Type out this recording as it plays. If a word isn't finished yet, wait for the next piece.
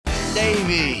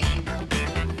Davey,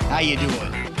 how you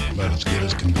doing? About as good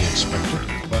as can be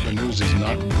expected, but the news is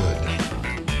not good.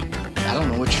 I don't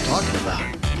know what you're talking about.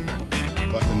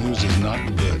 But the news is not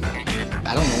good.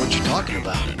 I don't know what you're talking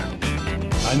about.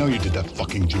 I know you did that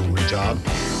fucking jewelry job.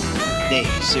 Dave,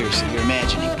 seriously, you're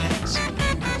imagining things.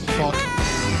 Fuck you.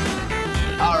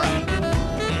 All right,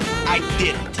 I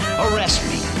did it. Arrest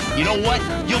me. You know what?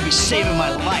 You'll be saving my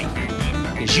life.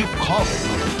 Because you called it,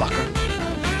 motherfucker.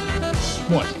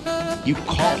 What? You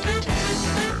called it.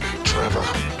 Trevor.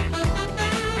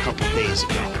 A couple days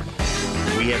ago.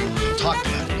 We haven't really talked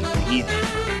about anything either.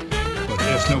 But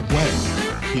if no when,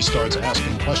 he starts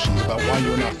asking questions about why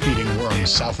you're not feeding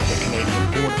worms south of the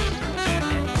Canadian border.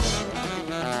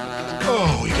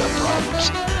 Oh, we got problems.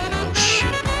 Oh,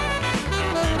 shit.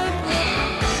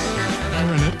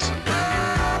 We're in it.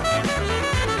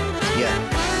 Yeah.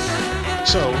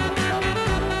 So,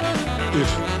 if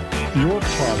your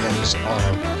problems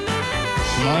are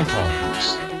my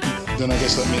problems, then I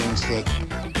guess that means that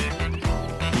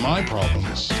my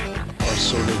problems are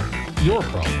sort of your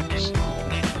problems.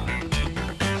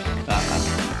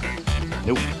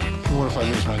 Nope. What if I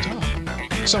lose my job?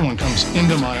 Someone comes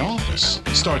into my office,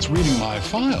 starts reading my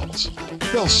files.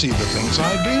 They'll see the things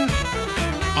I did.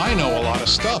 I know a lot of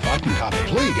stuff. I can cop a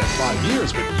plea, get 5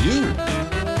 years, but you...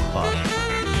 Fuck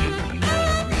you, you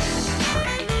ungrateful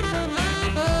prick.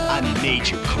 I made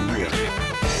your career.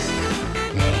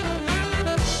 No.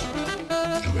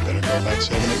 And we better go about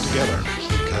saving it together,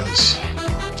 because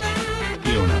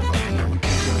you and I both know we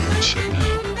can't get away with shit now.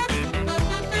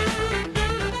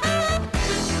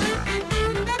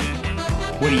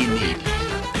 What do you need?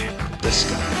 This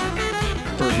guy,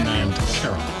 Ferdinand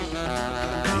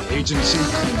Karamov. The agency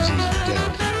claims he's dead.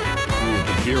 We at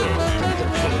the Bureau think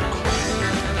they're full of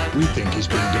crap. We think he's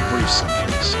being debriefed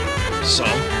someplace. So?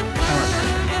 Apparently,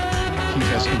 he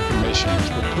has information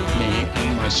which will put me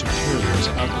and my superiors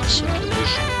out of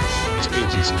circulation. This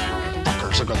agency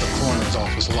fuckers have got the coroner's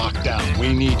office locked down.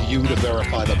 We need you to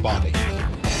verify the body.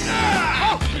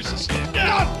 Ah! Oh, Jesus.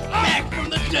 Down! Back from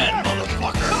the dead,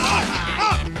 motherfucker!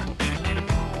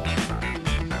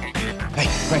 Hey,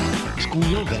 Frank, what's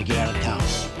going on? Gotta get out of town.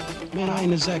 Man, I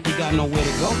ain't exactly got nowhere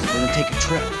to go. We're gonna take a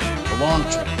trip. A long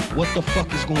trip. What the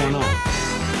fuck is going on?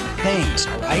 Things,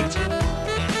 all right?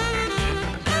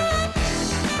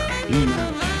 You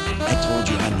know, I told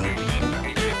you I know people.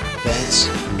 Vets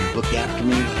who looked after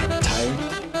me when I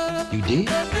retired. You did?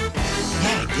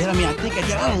 Yeah, I did. I mean, I think I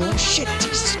did. I don't know. Shit,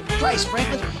 Jesus Christ,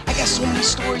 Franklin. I got so many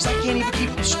stories I can't even keep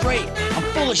them straight. I'm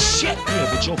full of shit.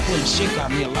 Yeah, but your full of shit got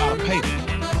me a lot of paper.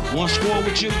 One score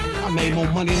with you, I made more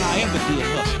money than I ever did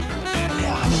hustling.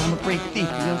 Yeah, I mean, I'm a great thief.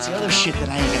 You know, it's the other shit that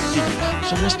I ain't got figured out.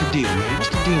 So what's the deal, man? What's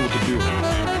the deal with the Bureau?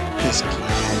 This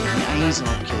clown, yeah, he's an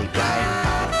okay guy.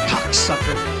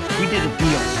 Cocksucker. We did a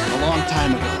deal a long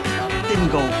time ago. It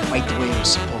didn't go quite the way it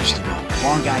was supposed to go.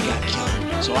 Wrong guy got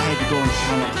killed. So I had to go and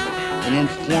kind of an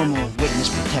informal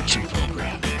witness protection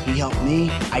program. He helped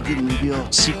me. I didn't reveal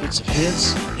secrets of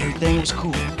his. Everything was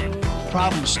cool. The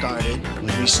problem started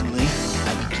when recently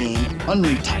I became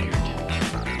unretired.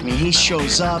 I mean, he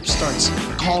shows up, starts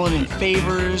calling in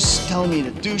favors, telling me to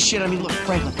do shit. I mean, look,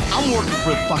 Franklin, I'm working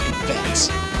for the fucking feds.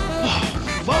 Oh,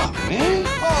 fuck, man.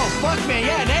 Oh, fuck, man,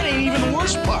 yeah, that ain't even the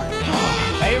worst part.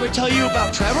 I ever tell you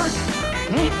about Trevor?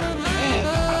 Man,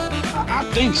 I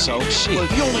think so, shit. Well,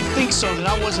 if you only think so, then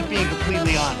I wasn't being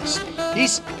completely honest.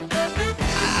 He's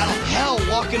out of hell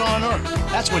walking on Earth.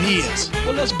 That's what he is.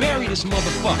 Well, let's bury this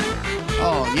motherfucker.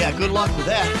 Oh, yeah, good luck with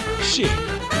that. Shit.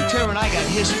 And Trevor and I got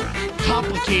history.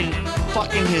 Complicated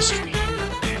fucking history.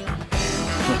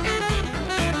 Look,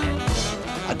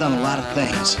 I've done a lot of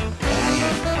things that I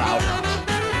ain't proud of.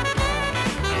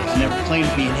 And I never claimed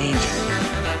to be an angel.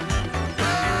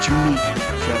 But you meet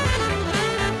Trevor Franklin,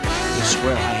 you'll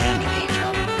swear I am an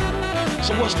angel.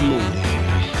 So what's the move then,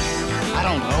 man? I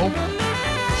don't know.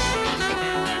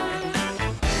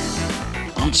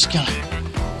 I'm just gonna,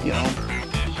 you know,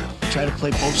 try to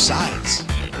play both sides.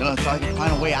 You know, if I can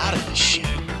find a way out of this shit.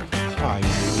 All right,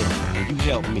 man, look, man, you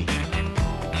help me.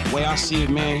 The way I see it,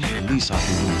 man, the least I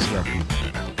can do is help you.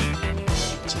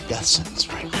 It's a death sentence,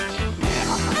 Franklin. Man,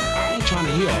 I ain't trying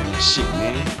to hear all this shit,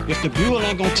 man. If the Bureau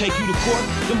ain't gonna take you to court,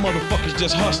 them motherfuckers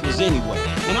just hustlers anyway.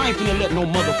 And I ain't finna let no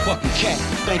motherfucking cat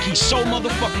think he's so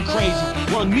motherfucking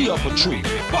crazy, run me up a tree.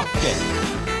 Fuck that.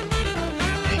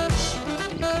 Hey,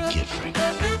 you're a good kid, Frank.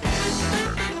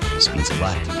 This means a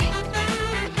lot to me.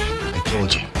 Like I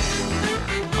told you,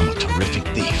 I'm a terrific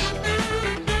thief.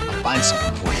 I'll find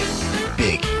something for you.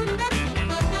 Big.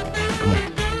 Come on.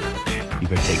 You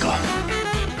better take off.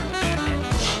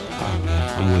 All right, man.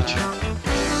 I'm with you.